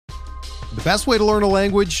The best way to learn a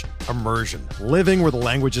language? Immersion. Living where the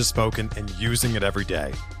language is spoken and using it every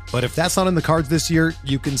day. But if that's not in the cards this year,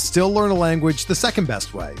 you can still learn a language the second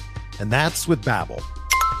best way, and that's with Babbel.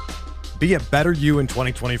 Be a better you in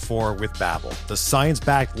 2024 with Babbel, the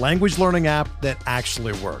science-backed language learning app that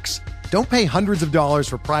actually works. Don't pay hundreds of dollars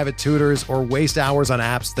for private tutors or waste hours on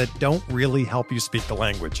apps that don't really help you speak the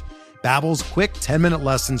language. Babbel's quick 10-minute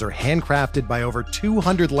lessons are handcrafted by over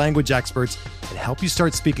 200 language experts and help you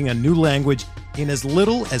start speaking a new language in as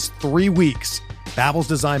little as 3 weeks. Babbel's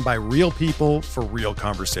designed by real people for real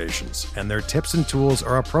conversations, and their tips and tools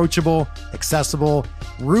are approachable, accessible,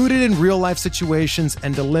 rooted in real-life situations,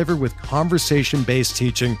 and delivered with conversation-based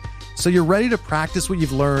teaching, so you're ready to practice what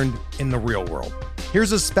you've learned in the real world.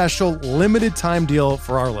 Here's a special limited-time deal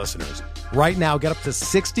for our listeners. Right now, get up to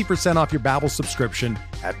 60% off your Babbel subscription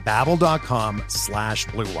at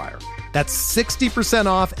babbel.com/Blue Wire. That's 60%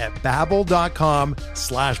 off at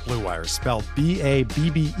babbel.com/Blue Wire, spelled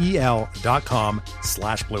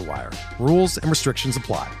BABBEL.com/Blue Wire. Rules and restrictions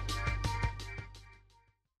apply.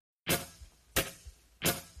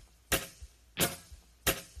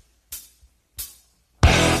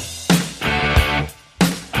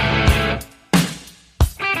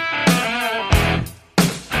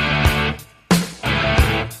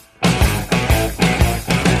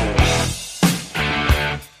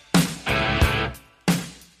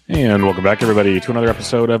 And welcome back, everybody, to another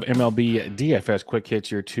episode of MLB DFS Quick Hits,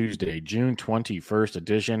 your Tuesday, June 21st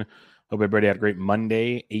edition. Hope everybody had a great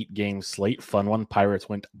Monday, 8-game slate, fun one. Pirates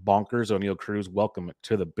went bonkers. O'Neal Cruz, welcome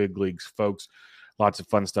to the big leagues, folks. Lots of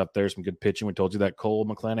fun stuff there, some good pitching. We told you that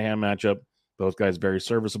Cole-McClanahan matchup, both guys very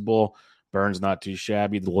serviceable. Burns not too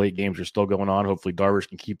shabby. The late games are still going on. Hopefully Darvish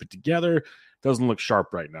can keep it together. Doesn't look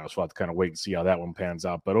sharp right now, so we'll have to kind of wait and see how that one pans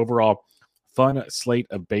out. But overall, fun slate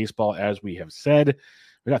of baseball, as we have said.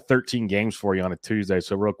 We got 13 games for you on a Tuesday.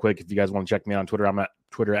 So real quick, if you guys want to check me out on Twitter, I'm at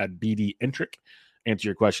Twitter at BDintric. Answer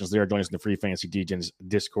your questions there. Join us in the free Fantasy Degens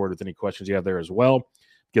Discord with any questions you have there as well.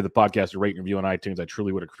 Give the podcast a rate and review on iTunes. I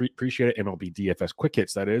truly would appreciate it. MLB DFS Quick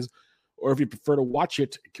Hits, that is. Or if you prefer to watch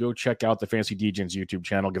it, go check out the Fantasy Degens YouTube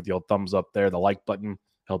channel. Give the old thumbs up there. The like button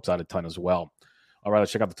helps out a ton as well. All right,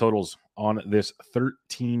 let's check out the totals on this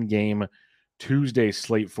 13-game Tuesday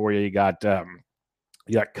slate for you. You got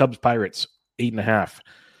Cubs Pirates 8.5,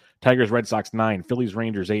 Tigers Red Sox 9, Phillies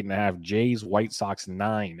Rangers 8.5, Jays White Sox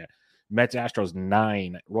 9, Mets Astros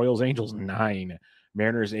 9, Royals Angels 9,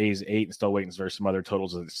 Mariners A's 8, and still waiting for some other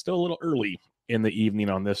totals. It's still a little early in the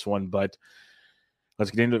evening on this one, but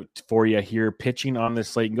let's get into it for you here. Pitching on this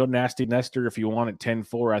slate, you can go Nasty Nestor if you want at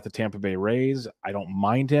 10-4 at the Tampa Bay Rays. I don't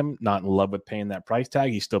mind him. Not in love with paying that price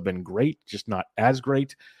tag. He's still been great, just not as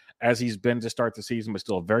great as he's been to start the season, but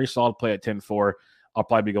still a very solid play at 10-4. I'll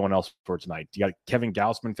probably be going elsewhere tonight. You got Kevin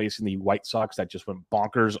Gausman facing the White Sox that just went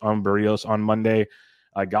bonkers on Berrios on Monday.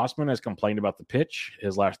 Gausman has complained about the pitch,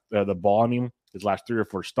 his last 3 or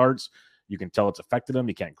 4 starts. You can tell it's affected him.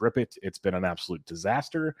 He can't grip it. It's been an absolute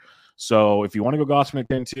disaster. So if you want to go Gausman at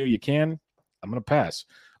 10-2, you can. I'm going to pass.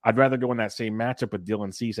 I'd rather go in that same matchup with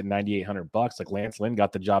Dylan Cease at $9,800. Like Lance Lynn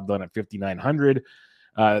got the job done at $5,900.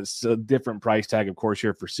 It's a different price tag, of course,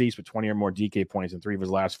 here for Cease with 20 or more DK points in 3 of his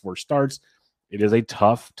last 4 starts. It is a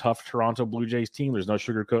tough Toronto Blue Jays team. There's no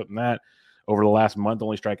sugarcoating that. Over the last month,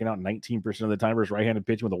 only striking out 19% of the time versus right-handed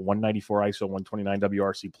pitching with a 194 ISO, 129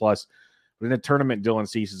 WRC+. But in a tournament, Dylan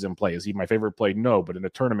Cease is in play. Is he my favorite play? No, but in a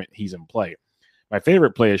tournament, he's in play. My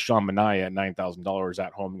favorite play is Sean Manaea at $9,000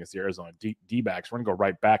 at home against the Arizona D-backs. We're going to go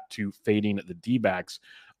right back to fading the D-backs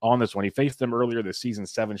on this one. He faced them earlier this season,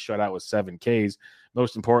 7 shutout with 7 Ks.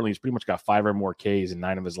 Most importantly, he's pretty much got 5 or more Ks in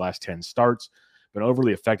 9 of his last 10 starts. Been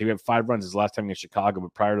overly effective. He had 5 runs his last time against Chicago,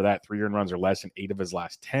 but prior to that, 3 earned runs or less in 8 of his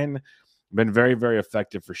last 10. Been very, very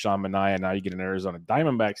effective for Sean Manaea. Now you get an Arizona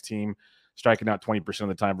Diamondbacks team striking out 20% of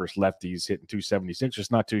the time versus lefties, hitting 276.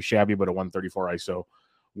 Just not too shabby, but a 134 ISO,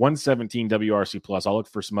 117 WRC+. I'll look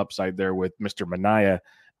for some upside there with Mr. Manaea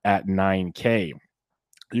at 9K.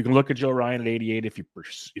 You can look at Joe Ryan at 88 if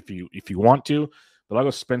you want to, but I'll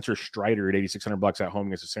go Spencer Strider at $8,600 at home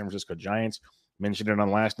against the San Francisco Giants. Mentioned it on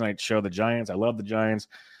last night's show, the Giants. I love the Giants.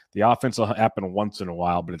 The offense will happen once in a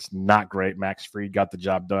while, but it's not great. Max Fried got the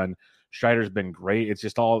job done. Strider's been great. It's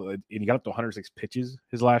just all – he got up to 106 pitches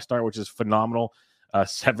his last start, which is phenomenal.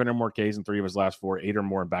 7 or more Ks in 3 of his last 4, 8 or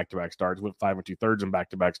more in back-to-back starts. Went 5 2/3 in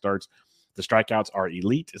back-to-back starts. The strikeouts are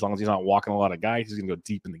elite. As long as he's not walking a lot of guys, he's going to go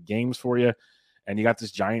deep in the games for you. And you got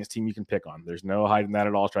this Giants team you can pick on. There's no hiding that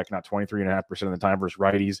at all. Striking out 23.5% of the time versus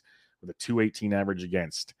righties with a 218 average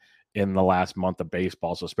against in the last month of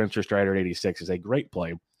baseball. So Spencer Strider at 86 is a great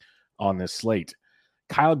play on this slate.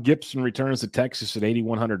 Kyle Gibson returns to Texas at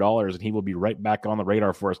 $8,100, and he will be right back on the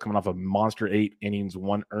radar for us coming off a monster 8 innings,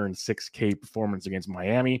 1 earned 6K performance against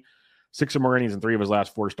Miami. 6 or more innings in 3 of his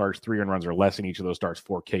last 4 starts, 3 earned runs or less in each of those starts,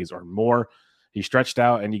 4 Ks or more. He stretched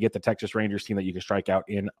out, and you get the Texas Rangers team that you can strike out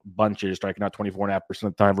in bunches, striking out 24.5%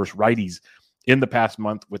 of the time versus righties in the past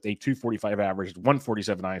month with a 245 average,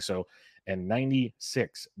 147 ISO, and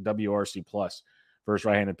 96 WRC plus versus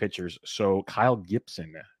right-handed pitchers. So Kyle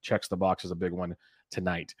Gibson checks the box as a big one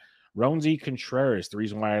tonight. Roansy Contreras, the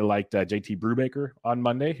reason why I liked JT Brubaker on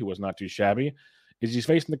Monday, who was not too shabby, is he's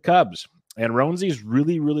facing the Cubs. And Roansy's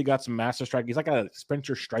really got some massive strike. He's like a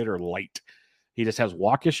Spencer Strider light. He just has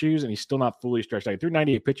walk issues, and he's still not fully stretched out. He threw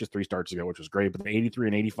 98 pitches 3 starts ago, which was great, but the 83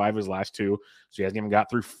 and 85 his last 2, so he hasn't even got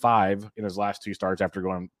through 5 in his last 2 starts after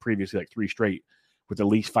going previously like 3 straight with at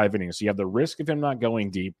least 5 innings. So you have the risk of him not going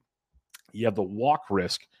deep. You have the walk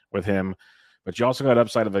risk with him, but you also got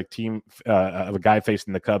upside of a team of a guy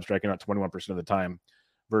facing the Cubs striking out 21% of the time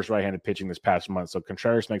versus right-handed pitching this past month. So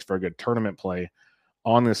Contreras makes for a good tournament play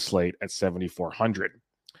on this slate at 7,400.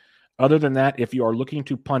 Other than that, if you are looking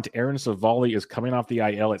to punt, Aaron Savali is coming off the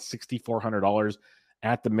IL at $6,400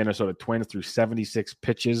 at the Minnesota Twins through 76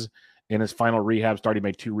 pitches in his final rehab start. He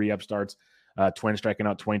made 2 rehab starts. Twins striking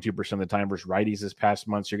out 22% of the time versus righties this past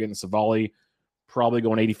month. So you're getting Savali probably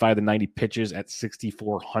going 85 to 90 pitches at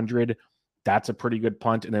 6,400. That's a pretty good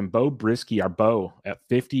punt. And then Bo Brisky, our Bo, at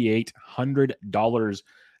 $5,800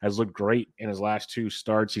 has looked great in his last 2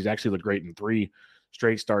 starts. He's actually looked great in 3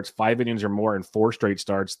 straight starts, 5 innings or more in 4 straight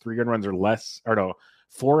starts, 3 earned runs or less,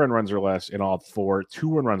 4 earned runs or less in all 4,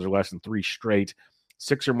 2 earned runs or less in 3 straight,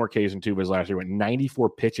 6 or more Ks in 2 of his last year. Went 94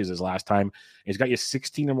 pitches his last time. He's got you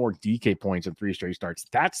 16 or more DK points in 3 straight starts.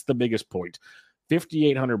 That's the biggest point.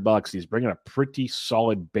 $5,800. He's bringing a pretty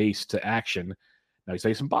solid base to action. Now he's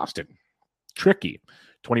facing Boston. Tricky.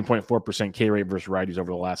 20.4% K rate versus righties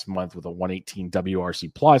over the last month with a 118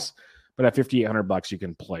 WRC plus. But at $5,800, you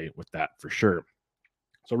can play with that for sure.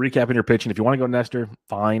 So recapping your pitching, if you want to go Nestor,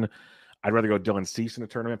 fine. I'd rather go Dylan Cease in the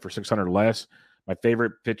tournament for $600 less. My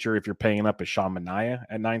favorite pitcher, if you're paying up, is Sean Manaea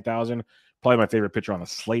at $9,000. Probably my favorite pitcher on the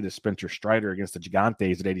slate is Spencer Strider against the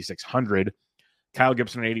Gigantes at $8,600. Kyle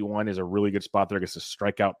Gibson at $81 is a really good spot there against the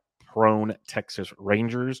strikeout-prone Texas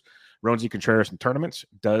Rangers. Roansy Contreras in tournaments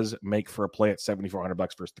does make for a play at $7,400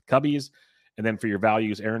 versus the Cubbies. And then for your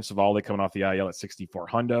values, Aaron Savali coming off the IL at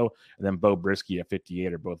 $6,400, and then Bo Brisky at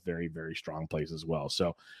 $58 are both very, very strong plays as well.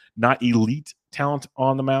 So not elite talent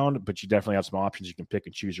on the mound, but you definitely have some options you can pick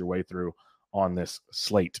and choose your way through on this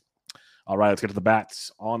slate. All right, let's get to the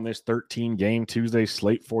bats on this 13-game Tuesday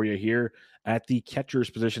slate for you here. At the catcher's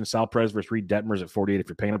position, Sal Perez versus Reed Detmers at $48 if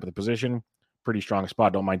you're paying up at the position. Pretty strong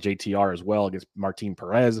spot. Don't mind JTR as well against Martin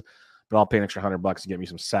Perez, but I'll pay an extra $100 to get me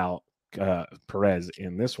some Sal Perez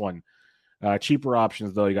in this one. Cheaper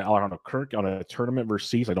options, though, you got Alejandro Kirk on a tournament versus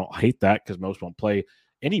Cease. I don't hate that because most won't play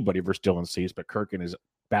anybody versus Dylan Cease, but Kirk and his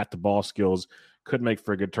bat-to-ball skills could make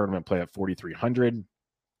for a good tournament play at $4,300.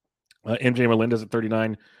 MJ Melendez at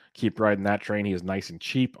 $39. Keep riding that train. He is nice and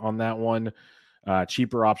cheap on that one.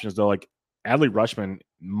 Cheaper options, though, like Adley Rutschman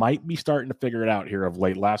might be starting to figure it out here of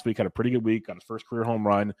late. Last week had a pretty good week, got his first career home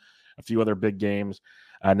run, a few other big games.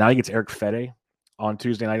 Now he gets Eric Fede on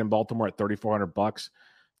Tuesday night in Baltimore at $3,400.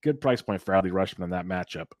 Good price point for Adley Rutschman in that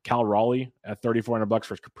matchup. Cal Raleigh at $3,400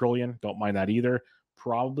 versus Caprillion. Don't mind that either.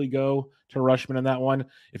 Probably go to Rutschman in that one.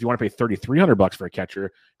 If you want to pay $3,300 for a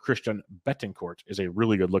catcher, Christian Betancourt is a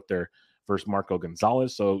really good look there versus Marco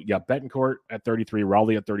Gonzalez. So yeah, Betancourt at 33,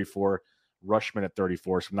 Raleigh at 34, Rutschman at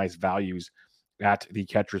 34. Some nice values at the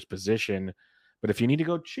catcher's position. But if you need to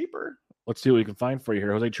go cheaper, let's see what we can find for you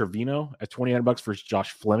here. Jose Trevino at $2,800 versus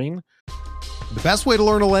Josh Fleming. The best way to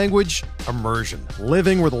learn a language? Immersion.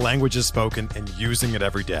 Living where the language is spoken and using it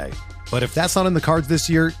every day. But if that's not in the cards this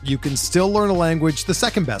year, you can still learn a language the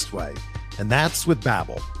second best way. And that's with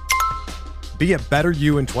Babbel. Be a better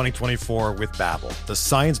you in 2024 with Babbel, the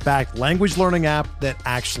science-backed language learning app that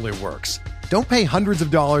actually works. Don't pay hundreds of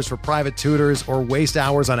dollars for private tutors or waste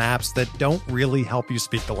hours on apps that don't really help you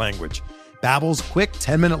speak the language. Babbel's quick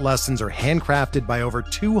 10-minute lessons are handcrafted by over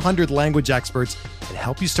 200 language experts that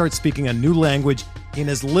help you start speaking a new language in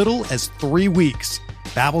as little as 3 weeks.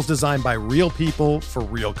 Babbel's designed by real people for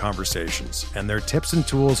real conversations, and their tips and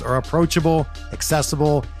tools are approachable,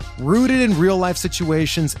 accessible, rooted in real-life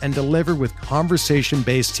situations, and delivered with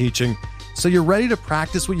conversation-based teaching, so you're ready to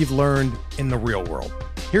practice what you've learned in the real world.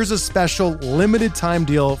 Here's a special limited-time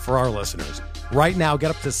deal for our listeners. Right now,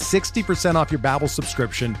 get up to 60% off your Babbel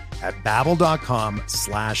subscription at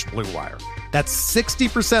babbel.com/Blue Wire. That's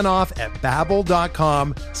 60% off at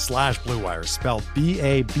babbel.com/Blue Wire, spelled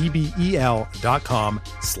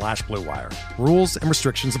BABBEL.com/Blue Wire. Rules and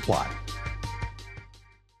restrictions apply.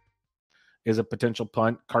 Is a potential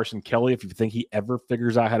punt. Carson Kelly, if you think he ever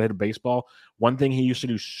figures out how to hit a baseball, one thing he used to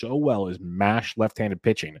do so well is mash left-handed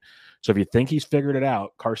pitching. So if you think he's figured it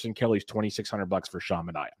out, Carson Kelly's $2,600 for Sean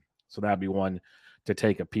Manaea. So that'd be one to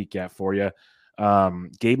take a peek at for you.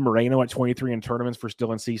 Gabe Moreno at 23 in tournaments for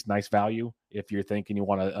Dylan Cease. Nice value if you're thinking you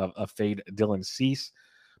want a fade Dylan Cease.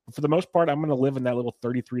 But for the most part, I'm going to live in that little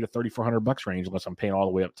 $3,300 to $3,400 range unless I'm paying all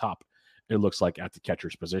the way up top, it looks like, at the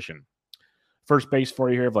catcher's position. First base for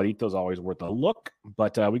you here, Vladito's always worth a look,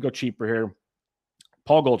 but we go cheaper here.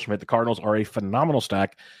 Paul Goldschmidt, the Cardinals are a phenomenal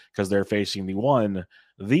stack because they're facing the one,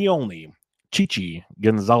 the only, Chichi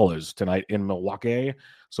Gonzalez tonight in Milwaukee.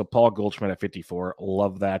 So Paul Goldschmidt at 54.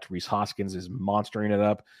 Love that. Reese Hoskins is monstering it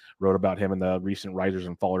up. Wrote about him in the recent Risers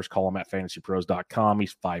and Fallers column at fantasypros.com.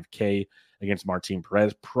 He's $5K against Martin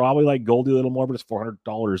Perez. Probably like Goldie a little more, but it's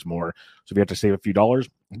 $400 more. So if you have to save a few dollars,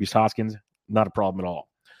 Reese Hoskins, not a problem at all.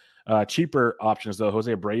 Cheaper options, though.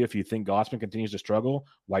 Jose Abreu, if you think Gausman continues to struggle,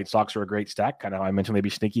 White Sox are a great stack. Kind of how I mentioned they'd be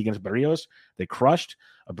sneaky against Berrios. They crushed.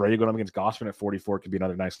 Abreu going up against Gausman at 44 could be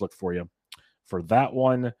another nice look for you for that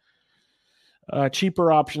one.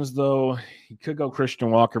 Cheaper options, though. You could go Christian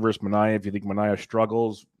Walker versus Manaea. If you think Manaea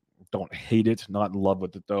struggles, don't hate it. Not in love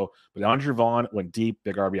with it, though. But Andrew Vaughn went deep,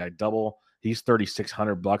 big RBI double. He's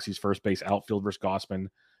 $3,600. He's first base outfield versus Gausman.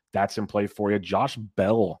 That's in play for you. Josh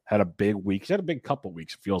Bell had a big week. He's had a big couple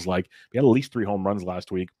weeks, it feels like. He had at least 3 home runs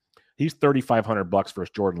last week. He's $3,500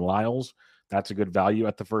 versus Jordan Lyles. That's a good value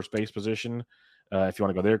at the first base position. If you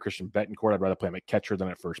want to go there, Christian Betancourt, I'd rather play him at catcher than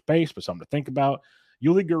at first base, but something to think about.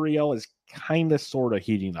 Yuli Gurriel is kind of sort of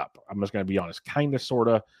heating up. I'm just going to be honest. Kind of sort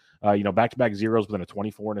of, back-to-back zeros within a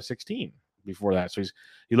 24 and a 16 before that. So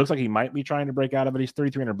he looks like he might be trying to break out of it. He's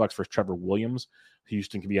 $3,300 versus Trevor Williams.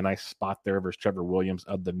 Houston can be a nice spot there versus Trevor Williams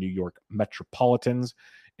of the New York Metropolitans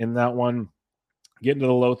in that one. Getting to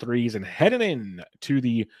the low threes and heading in to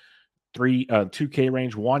the 2K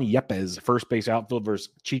range. Juan Yepes, first base outfield versus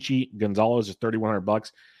Chichi Gonzalez is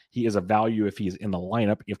 $3,100. He is a value if he's in the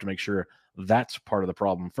lineup. You have to make sure that's part of the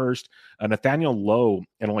problem first. Nathaniel Lowe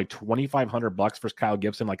at only $2,500 versus Kyle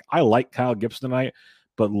Gibson. Like, I like Kyle Gibson tonight,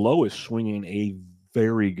 but Lowe is swinging a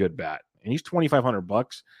very good bat, and he's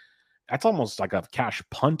 $2,500. That's almost like a cash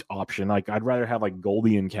punt option. Like, I'd rather have like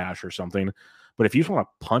Goldie in cash or something. But if you just want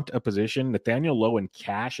to punt a position, Nathaniel Lowe in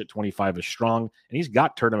cash at 25 is strong, and he's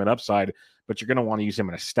got tournament upside, but you're going to want to use him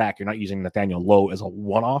in a stack. You're not using Nathaniel Lowe as a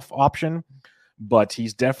one-off option, but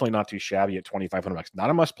he's definitely not too shabby at $2,500. Not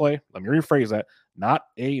a must play. Let me rephrase that. Not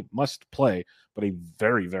a must play, but a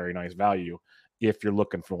very, very nice value if you're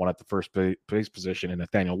looking for one at the first base position in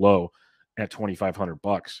Nathaniel Lowe at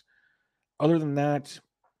 $2,500. Other than that,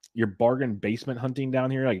 your bargain basement hunting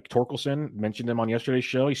down here, like Torkelson, mentioned him on yesterday's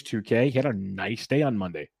show. He's $2K. He had a nice day on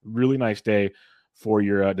Monday. Really nice day for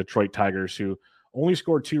your Detroit Tigers, who only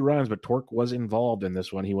scored 2 runs, but Torque was involved in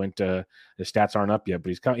this one. He went the stats aren't up yet,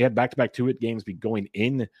 but he had back-to-back 2-hit games going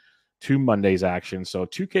in to Monday's action. So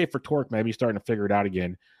 2K for Torque, maybe starting to figure it out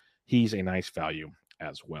again. He's a nice value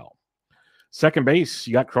as well. Second base,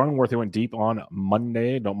 you got Cronenworth, who went deep on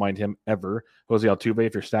Monday. Don't mind him ever. Jose Altuve,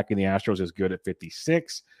 if you're stacking the Astros, is good at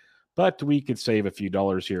 56. But we could save a few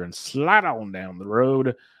dollars here and slide on down the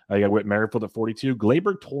road. You got Whit Merrifield at 42.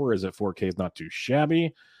 Gleyber Torres at 4K is not too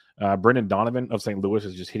shabby. Brendan Donovan of St. Louis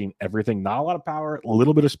is just hitting everything. Not a lot of power, a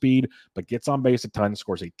little bit of speed, but gets on base a ton,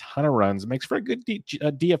 scores a ton of runs. Makes for a good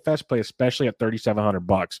DFS play, especially at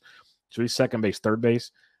 $3,700. So he's second base, third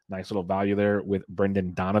base. Nice little value there with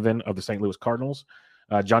Brendan Donovan of the St. Louis Cardinals.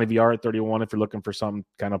 Johnny VR at 31. If you're looking for some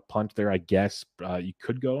kind of punt there, I guess you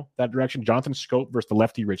could go that direction. Jonathan Scope versus the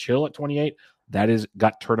lefty Rich Hill at 28. That is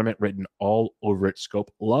got tournament written all over it.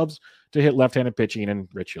 Scope loves to hit left-handed pitching, and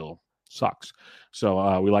Rich Hill sucks.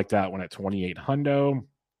 So we like that one at 28 hundo.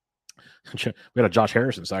 We had a Josh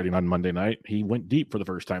Harrison sighting on Monday night. He went deep for the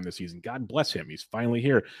first time this season. God bless him. He's finally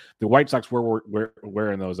here. The White Sox were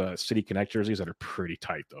wearing those City Connect jerseys that are pretty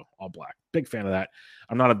tight, though. All black. Big fan of that.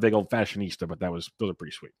 I'm not a big old fashionista, but those are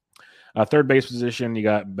pretty sweet. Third base position, you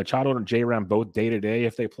got Machado and J-Ram both day-to-day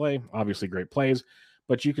if they play. Obviously great plays,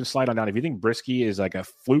 but you can slide on down. If you think Brisky is like a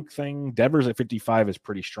fluke thing, Devers at 55 is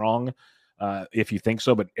pretty strong. If you think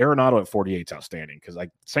so, but Arenado at 48 is outstanding because like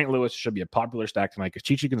St. Louis should be a popular stack tonight because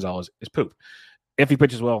Chichi Gonzalez is poop. If he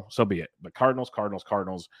pitches well, so be it. But Cardinals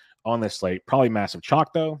on this slate, probably massive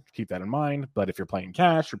chalk though. Keep that in mind. But if you're playing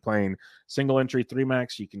cash, you're playing single entry 3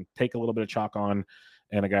 max, you can take a little bit of chalk on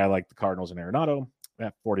And a guy like the Cardinals and Arenado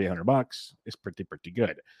at $4,800 is pretty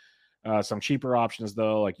good. Some cheaper options,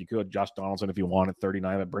 though, like you could Josh Donaldson if you wanted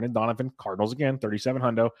 39, but Brendan Donovan, Cardinals again, 37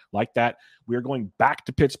 hundo, like that. We're going back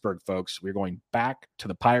to Pittsburgh, folks. We're going back to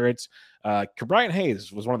the Pirates. Ke'Bryan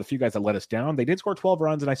Hayes was one of the few guys that let us down. They did score 12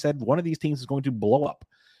 runs, and I said one of these teams is going to blow up.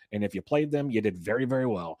 And if you played them, you did very, very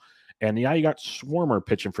well. And yeah, you got Swarmer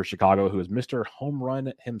pitching for Chicago, who is Mr. Home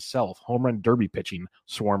Run himself, Home Run Derby pitching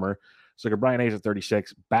Swarmer. So Ke'Bryan Hayes at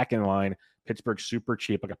 36, back in line. Pittsburgh super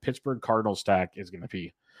cheap. Like a Pittsburgh Cardinals stack is going to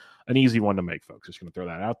be an easy one to make, folks. Just going to throw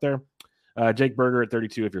that out there. Jake Berger at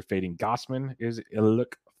 32, if you're fading Gossman, is a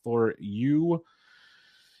look for you.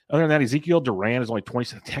 Other than that, Ezekiel Duran is only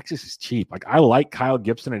 27. Texas is cheap. Like, I like Kyle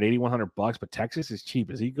Gibson at $8,100, but Texas is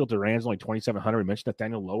cheap. Ezekiel Duran is only 2,700. We mentioned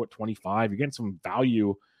Nathaniel Lowe at 25. You're getting some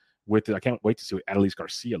value with it. I can't wait to see what Adolis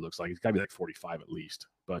Garcia looks like. He's got to be like 45 at least,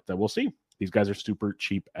 but we'll see. These guys are super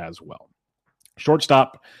cheap as well.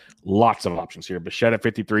 Shortstop, lots of options here. Bichette at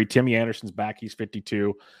 53. Timmy Anderson's back. He's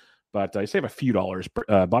 52. But I save a few dollars.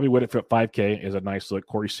 Bobby Witt at 5K is a nice look.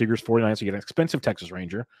 Corey Seager's 49, so you get an expensive Texas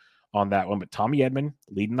Ranger on that one. But Tommy Edman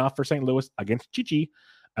leading off for St. Louis against Chichi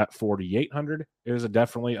at 4,800 is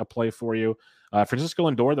definitely a play for you. Francisco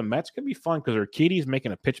Lindor, the Mets could be fun because Urquidy's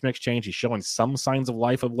making a pitch mix change. He's showing some signs of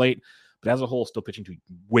life of late, but as a whole, still pitching to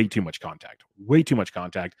way too much contact.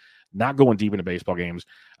 Not going deep into baseball games.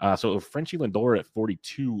 So Frenchie Lindor at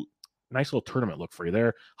 42, nice little tournament look for you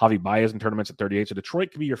there. Javi Baez in tournaments at 38. So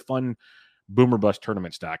Detroit could be your fun boomer bust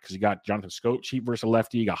tournament stack because you got Jonathan Scope cheap versus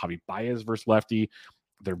lefty. You got Javi Baez versus lefty.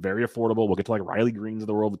 They're very affordable. We'll get to like Riley Greens of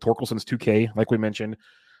the world. The Torkelson's 2K, like we mentioned.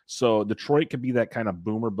 So Detroit could be that kind of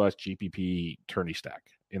boomer bust GPP tourney stack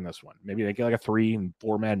in this one. Maybe they get like a 3 and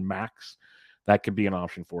 4 man max. That could be an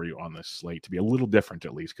option for you on this slate to be a little different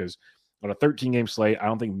at least, because on a 13-game slate, I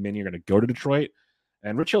don't think many are going to go to Detroit.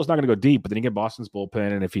 And Rich Hill's not going to go deep, but then you get Boston's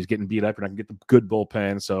bullpen, and if he's getting beat up, you're not going to get the good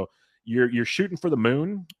bullpen. So you're shooting for the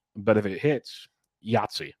moon, but if it hits,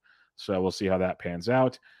 Yahtzee. So we'll see how that pans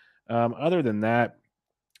out. Other than that,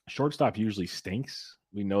 shortstop usually stinks.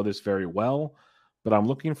 We know this very well, but I'm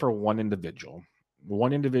looking for one individual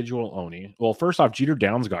only. Well, first off, Jeter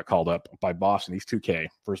Downs got called up by Boston. He's 2K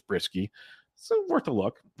versus Brisky. So worth a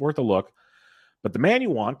look. But the man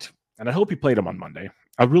you want, and I hope he played him on Monday.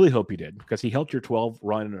 I really hope he did because he helped your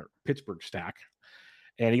 12-run Pittsburgh stack.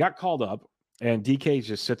 And he got called up, and DK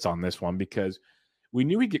just sits on this one because we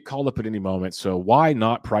knew he'd get called up at any moment. So why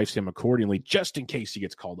not price him accordingly just in case he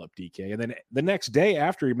gets called up, DK? And then the next day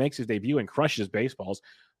after he makes his debut and crushes baseballs,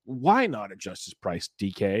 why not adjust his price,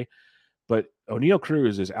 DK? But O'Neal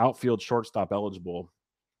Cruz is outfield shortstop eligible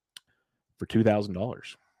for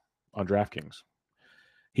 $2,000 on DraftKings.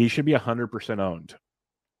 He should be 100% owned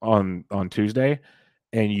on Tuesday,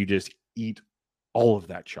 and you just eat all of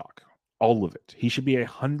that chalk, all of it. He should be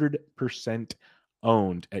 100%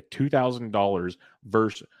 owned at $2,000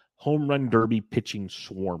 versus home run derby pitching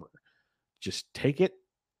Swarmer. Just take it,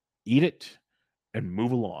 eat it, and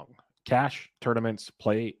move along. Cash tournaments,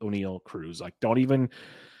 play O'Neal Cruz. Like don't even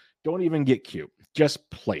get cute. Just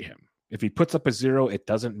play him. If he puts up a 0, it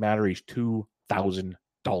doesn't matter. He's $2,000.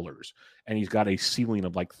 And he's got a ceiling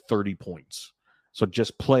of like 30 points. So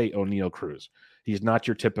just play O'Neal Cruz. He's not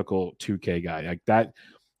your typical 2K guy. Like that.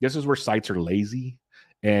 This is where sites are lazy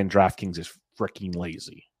and DraftKings is freaking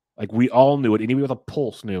lazy. Like we all knew it. Anybody with a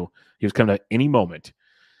pulse knew he was coming at any moment.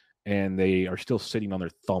 And they are still sitting on their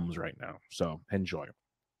thumbs right now. So enjoy.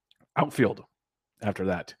 Outfield after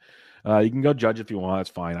that. You can go Judge if you want. It's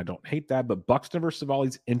fine. I don't hate that. But Buxton versus Savali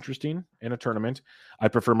is interesting in a tournament. I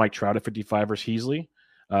prefer Mike Trout at 55 versus Heasley.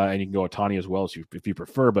 And you can go Ohtani as well if you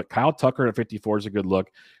prefer. But Kyle Tucker at 54 is a good look.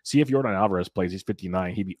 See if Yordan Alvarez plays. He's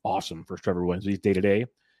 59. He'd be awesome for Trevor Williams. He's day-to-day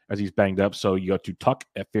as he's banged up. So you go to Tuck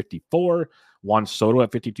at 54. Juan Soto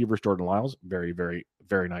at 52 versus Jordan Lyles. Very, very,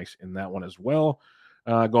 very nice in that one as well.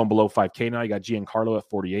 Going below 5K now, you got Giancarlo at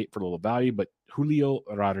 48 for a little value, but Julio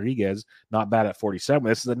Rodriguez, not bad at 47.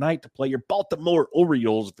 This is the night to play your Baltimore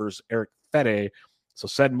Orioles versus Eric Fede. So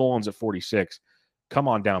Ced Mullins at 46. Come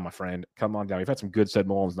on down, my friend. Come on down. We've had some good Ced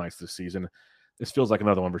Mullins nights this season. This feels like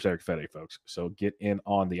another one versus Eric Fede, folks. So get in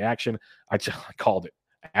on the action. I called it.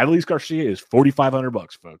 Adolis Garcia is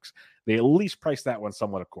 $4,500, folks. They at least priced that one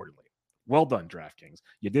somewhat accordingly. Well done, DraftKings.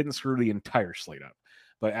 You didn't screw the entire slate up.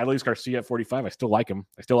 But Adolis Garcia at 45, I still like him.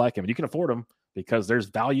 And you can afford him because there's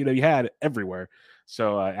value to be had everywhere.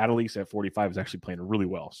 So Adolis at 45 is actually playing really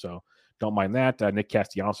well. So don't mind that. Nick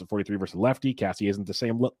Castellanos at 43 versus lefty. Cassie isn't the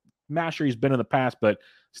same masher he's been in the past, but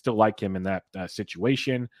still like him in that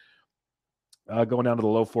situation. Going down to the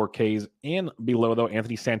low 4Ks and below, though,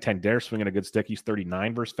 Anthony Santander swinging a good stick. He's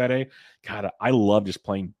 39 versus Fede. God, I love just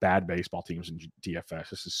playing bad baseball teams in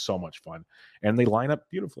DFS. This is so much fun. And they line up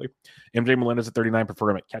beautifully. MJ Melendez at 39,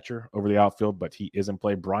 prefer him at catcher over the outfield, but he is in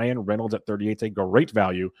play. Brian Reynolds at 38 is a great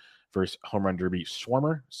value versus home run derby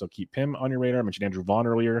Swarmer, so keep him on your radar. I mentioned Andrew Vaughn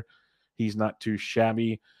earlier. He's not too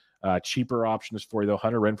shabby. Cheaper options for you, though.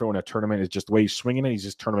 Hunter Renfroe in a tournament is just the way he's swinging it. He's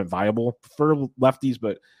just tournament viable. Prefer lefties,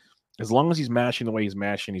 but as long as he's mashing the way he's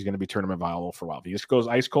mashing, he's going to be tournament viable for a while. If he just goes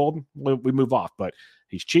ice cold, we move off. But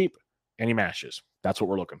he's cheap and he mashes. That's what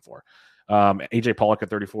we're looking for. AJ Pollock at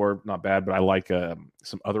 34, not bad, but I like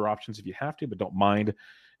some other options if you have to, but don't mind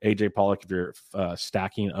AJ Pollock if you're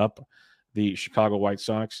stacking up the Chicago White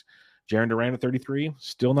Sox. Jarren Duran at 33,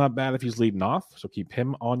 still not bad if he's leading off, so keep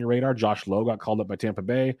him on your radar. Josh Lowe got called up by Tampa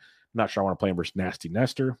Bay. Not sure I want to play him versus Nasty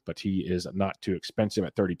Nestor, but he is not too expensive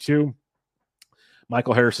at 32.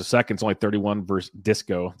 Michael Harris II is only 31 versus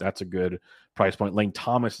Disco. That's a good price point. Lane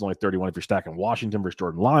Thomas is only 31 if you're stacking Washington versus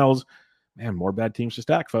Jordan Lyles. Man, more bad teams to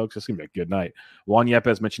stack, folks. This is going to be a good night. Juan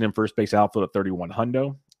Yepes mentioned him first base outfield at 31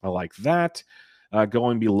 hundo. I like that.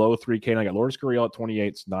 Going below 3K, and I got Lourdes Gurriel at 28.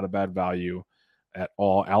 It's not a bad value at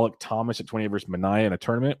all. Alec Thomas at 28 versus Minaya in a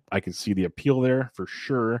tournament. I can see the appeal there for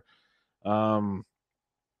sure. There's going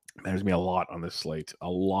to be a lot on this slate. A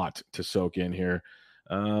lot to soak in here.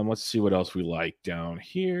 Let's see what else we like down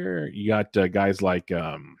here. You got guys like,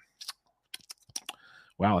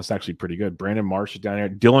 wow, that's actually pretty good. Brandon Marsh is down here.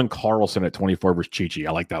 Dylan Carlson at 24 versus Chichi.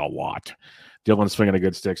 I like that a lot. Dylan's swinging a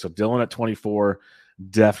good stick. So Dylan at 24,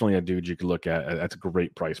 definitely a dude you could look at. That's a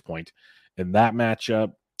great price point in that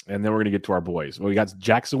matchup. And then we're going to get to our boys. Well, we got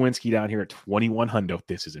Jack Zawinski down here at 21 hundo.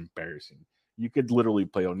 This is embarrassing. You could literally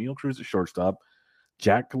play O'Neal Cruz at shortstop,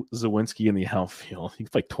 Jack Zawinski in the outfield. You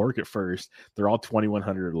can play Torque at first. They're all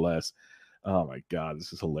 2,100 or less. Oh, my God.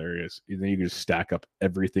 This is hilarious. And then you can just stack up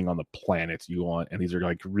everything on the planet you want. And these are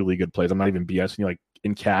like really good plays. I'm not even BSing you. Like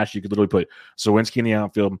in cash, you could literally put Zawinski in the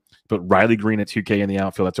outfield, put Riley Green at 2K in the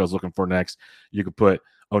outfield. That's what I was looking for next. You could put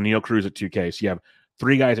O'Neal Cruz at 2K. So you have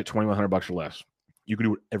three guys at $2,100 or less. You can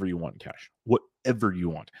do whatever you want in cash. Whatever you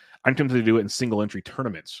want. I'm tempted to do it in single entry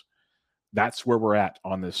tournaments. That's where we're at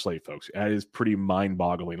on this slate, folks. That is pretty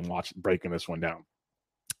mind-boggling breaking this one down.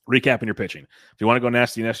 Recapping your pitching. If you want to go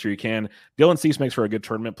Nasty Nestor, you can. Dylan Cease makes for a good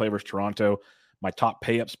tournament play versus Toronto. My top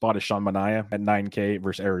pay-up spot is Sean Manaea at 9K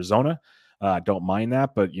versus Arizona. Don't mind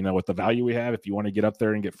that, but with the value we have, if you want to get up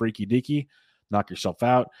there and get freaky-deaky, knock yourself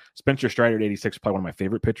out. Spencer Strider at 86, probably one of my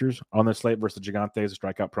favorite pitchers on this slate versus the Gigantes, the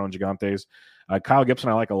strikeout-prone Gigantes. Kyle Gibson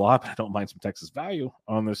I like a lot, but I don't mind some Texas value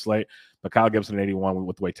on this slate. But Kyle Gibson at 81,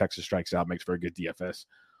 with the way Texas strikes out, makes for a good DFS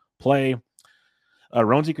play.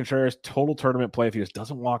 Roansy Contreras, total tournament play. If he just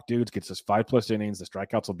doesn't walk dudes, gets us 5+ innings, the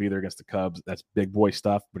strikeouts will be there against the Cubs. That's big boy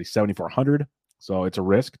stuff, but he's 7,400, so it's a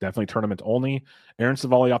risk. Definitely tournament only. Aaron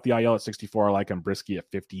Savali off the IL at 64. I like him. Brisky at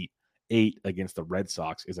 58 against the Red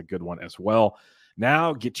Sox is a good one as well.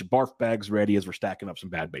 Now get your barf bags ready as we're stacking up some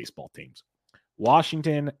bad baseball teams.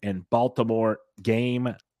 Washington and Baltimore,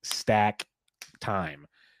 game stack time.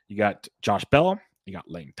 You got Josh Bell, you got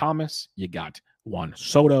Lane Thomas, you got Juan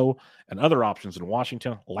Soto, and other options in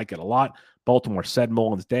Washington. Like it a lot. Baltimore said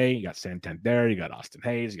Mullins Day. You got Santander, you got Austin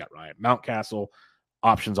Hayes, you got Ryan Mountcastle.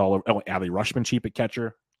 Options all over. Oh, Adley Rutschman cheap at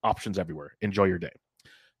catcher. Options everywhere. Enjoy your day.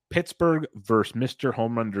 Pittsburgh versus Mr.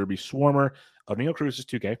 Home Run Derby Swarmer. O'Neal Cruz is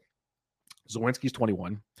 2K. Zawinski's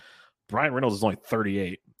 21. Brian Reynolds is only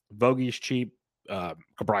 38. Vogel's cheap.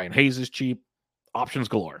 Brian Hayes is cheap. Options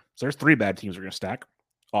galore. So there's three bad teams we're going to stack.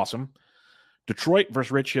 Awesome. Detroit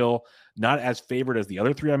versus Rich Hill. Not as favored as the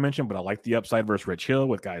other three I mentioned, but I like the upside versus Rich Hill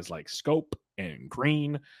with guys like Scope and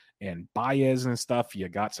Green and Baez and stuff. You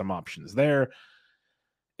got some options there.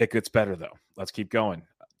 It gets better, though. Let's keep going.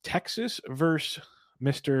 Texas versus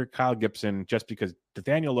Mr. Kyle Gibson, just because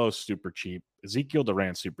Nathaniel Lowe's super cheap. Ezekiel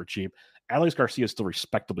Duran's super cheap. Alex Garcia is still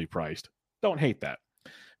respectably priced. Don't hate that.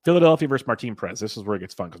 Philadelphia versus Martin Perez. This is where it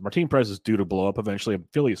gets fun because Martin Perez is due to blow up eventually.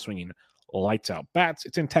 Philly is swinging lights out bats.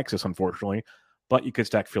 It's in Texas, unfortunately, but you could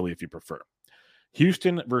stack Philly if you prefer.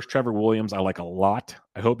 Houston versus Trevor Williams, I like a lot.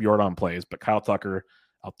 I hope Jordan plays, but Kyle Tucker,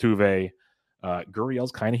 Altuve,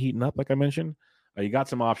 Gurriel's kind of heating up, like I mentioned. You got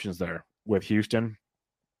some options there with Houston.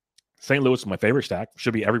 St. Louis is my favorite stack.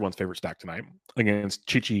 Should be everyone's favorite stack tonight against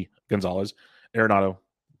Chichi Gonzalez, Arenado,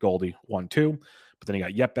 Goldie, 1-2. But then you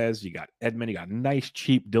got Yepes, you got Edman, you got nice,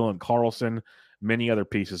 cheap Dylan Carlson, many other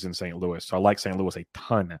pieces in St. Louis. So I like St. Louis a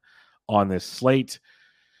ton on this slate.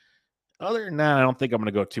 Other than that, I don't think I'm going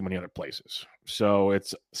to go too many other places. So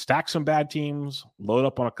it's stack some bad teams, load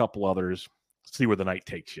up on a couple others, see where the night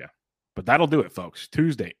takes you. But that'll do it, folks.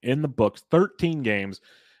 Tuesday in the books, 13 games.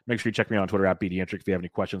 Make sure you check me out on Twitter at BDentric. If you have any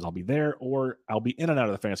questions, I'll be there, or I'll be in and out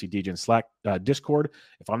of the Fantasy DJ Slack Discord.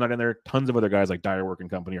 If I'm not in there, tons of other guys like Dire Work and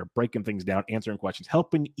Company are breaking things down, answering questions,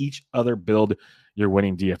 helping each other build your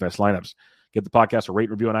winning DFS lineups. Give the podcast a rate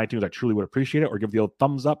review on iTunes. I truly would appreciate it. Or give the old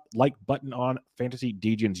thumbs up, like button on Fantasy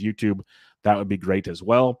DJ's YouTube. That would be great as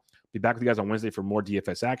well. Be back with you guys on Wednesday for more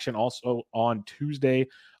DFS action. Also on Tuesday,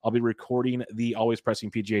 I'll be recording the Always Pressing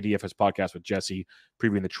PGA DFS podcast with Jesse,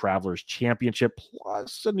 previewing the Travelers Championship,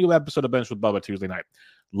 plus a new episode of Bench with Bubba Tuesday night.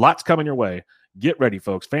 Lots coming your way. Get ready,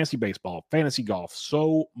 folks. Fantasy baseball, fantasy golf,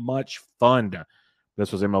 so much fun.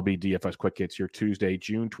 This was MLB DFS Quick Hits, your Tuesday,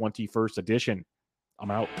 June 21st edition.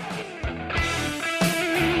 I'm out.